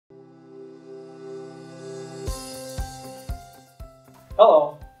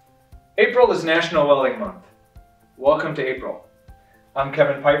Hello. April is National Welding Month. Welcome to April. I'm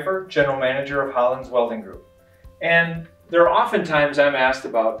Kevin Pfeiffer, General Manager of Holland's Welding Group. And there are often times I'm asked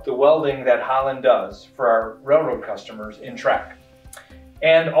about the welding that Holland does for our railroad customers in track.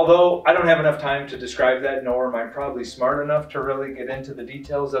 And although I don't have enough time to describe that, nor am I probably smart enough to really get into the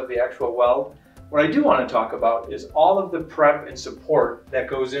details of the actual weld, what I do want to talk about is all of the prep and support that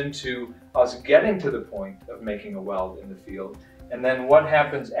goes into us getting to the point of making a weld in the field, and then what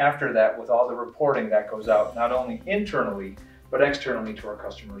happens after that with all the reporting that goes out, not only internally, but externally to our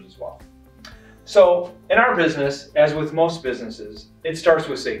customers as well. So in our business, as with most businesses, it starts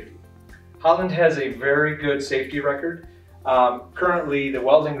with safety. Holland has a very good safety record. Currently, the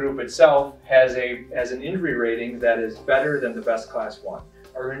welding group itself has an injury rating that is better than the best class 1.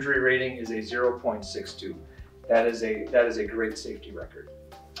 Our injury rating is a 0.62. That is a great safety record.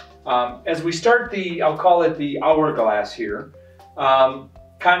 As we start I'll call it the hourglass here,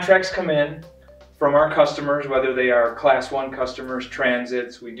 contracts come in from our customers, whether they are class 1 customers,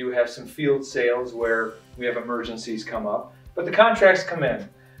 transits. We do have some field sales where we have emergencies come up, but the contracts come in.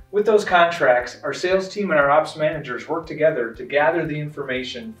 With those contracts, our sales team and our ops managers work together to gather the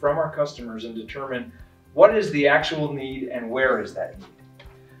information from our customers and determine what is the actual need and where is that need.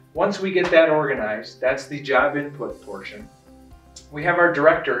 Once we get that organized, that's the job input portion. We have our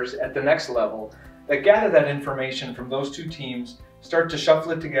directors at the next level that gather that information from those two teams, start to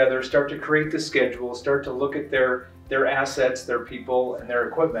shuffle it together, start to create the schedule, start to look at their assets, their people, and their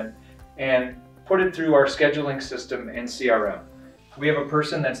equipment, and put it through our scheduling system and CRM. We have a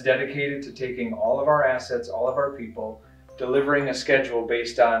person that's dedicated to taking all of our assets, all of our people, delivering a schedule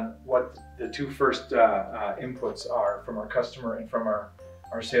based on what the two first inputs are from our customer and from our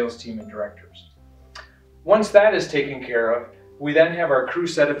sales team and directors. Once that is taken care of, we then have our crew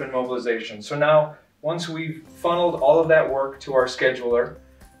setup and mobilization. So now, once we've funneled all of that work to our scheduler,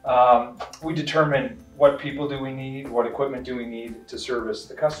 we determine what people do we need, what equipment do we need to service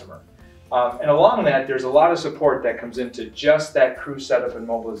the customer. And along that, there's a lot of support that comes into just that crew setup and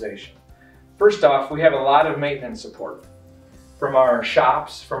mobilization. First off, we have a lot of maintenance support from our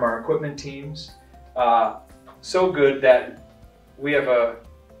shops, from our equipment teams. So good that we have a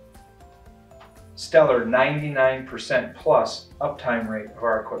stellar 99% plus uptime rate of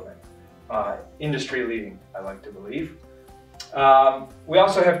our equipment. Industry leading, I like to believe. We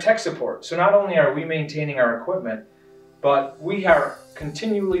also have tech support. So not only are we maintaining our equipment, but we are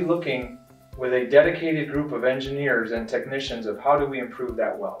continually looking with a dedicated group of engineers and technicians of how do we improve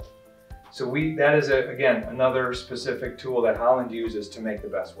that weld. So that is, again, another specific tool that Holland uses to make the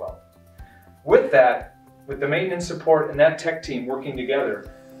best weld. With that, with the maintenance support and that tech team working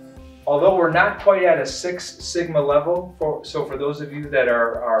together, although we're not quite at a 6 Sigma level, so for those of you that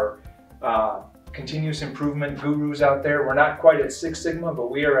are continuous improvement gurus out there, we're not quite at 6 Sigma, but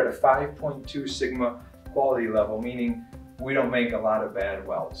we are at a 5.2 Sigma quality level, meaning we don't make a lot of bad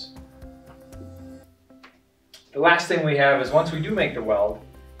welds. The last thing we have is once we do make the weld,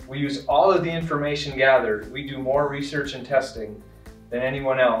 we use all of the information gathered. We do more research and testing than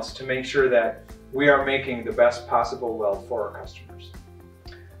anyone else to make sure that we are making the best possible weld for our customers.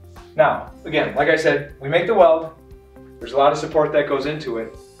 Now, again, like I said, we make the weld. There's a lot of support that goes into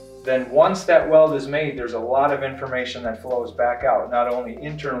it. Then once that weld is made, there's a lot of information that flows back out, not only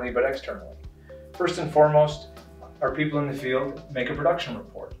internally but externally. First and foremost, our people in the field make a production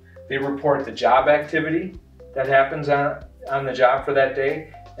report. They report the job activity that happens on the job for that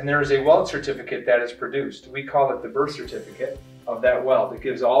day, and there is a weld certificate that is produced. We call it the birth certificate of that weld. It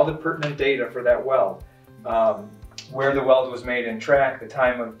gives all the pertinent data for that weld. Where the weld was made in track, the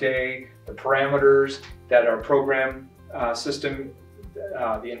time of day, the parameters that our program system,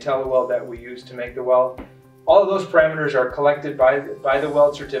 the IntelliWeld that we use to make the weld. All of those parameters are collected by the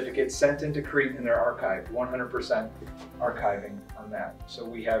weld certificate, sent into Crete, and they're archived, 100% archiving on that. So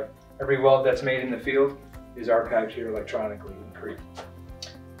we have every weld that's made in the field is archived here electronically in Crete.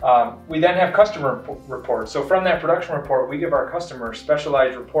 We then have customer reports. So from that production report, we give our customers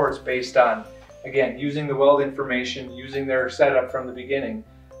specialized reports based on, again, using the weld information, using their setup from the beginning,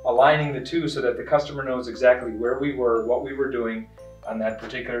 aligning the two so that the customer knows exactly where we were, what we were doing on that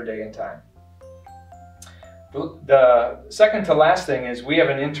particular day and time. The second to last thing is we have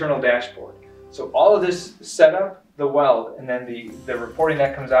an internal dashboard. So all of this setup, the weld, and then the reporting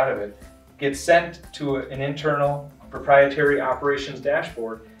that comes out of it gets sent to an internal proprietary operations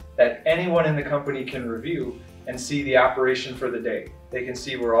dashboard that anyone in the company can review and see the operation for the day. They can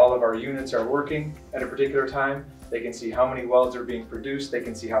see where all of our units are working at a particular time. They can see how many welds are being produced. They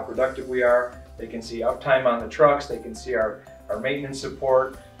can see how productive we are. They can see uptime on the trucks. They can see our maintenance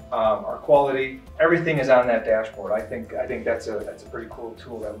support. our quality, everything is on that dashboard. I think that's a pretty cool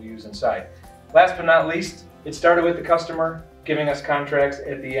tool that we use inside. Last but not least, it started with the customer giving us contracts.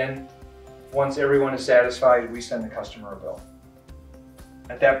 At the end, once everyone is satisfied, we send the customer a bill.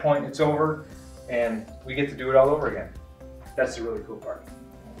 At that point, it's over and we get to do it all over again. That's the really cool part.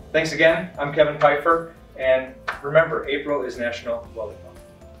 Thanks again. I'm Kevin Pfeiffer, and remember, April is National Welding Month.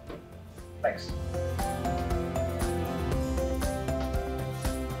 Thanks.